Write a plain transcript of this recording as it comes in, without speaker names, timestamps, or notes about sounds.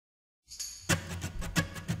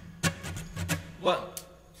1,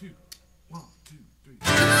 2, 1, 2, 3.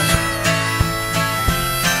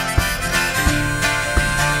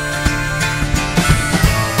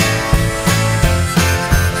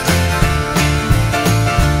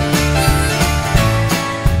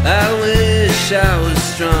 I wish I was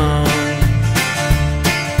strong,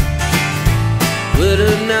 would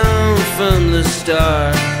have known from the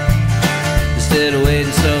start, instead of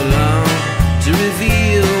waiting so long to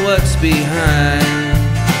reveal what's behind.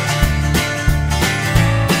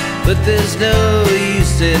 But there's no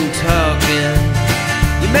use in talking,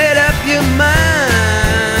 you made up your mind.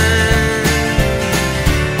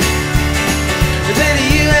 But then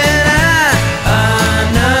you and I are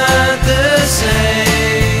not the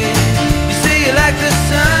same. You say you like the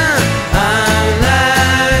sun, I'm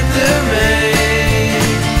like the rain.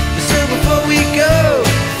 So before we go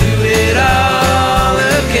through it all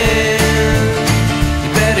again, you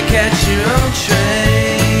better catch your own train.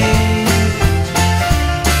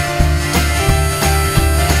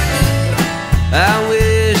 I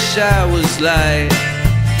wish I was light,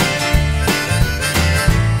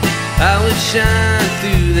 I would shine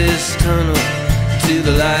through this tunnel to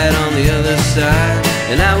the light on the other side,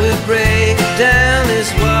 and I would break down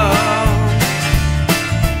this wall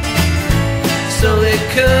so it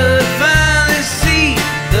could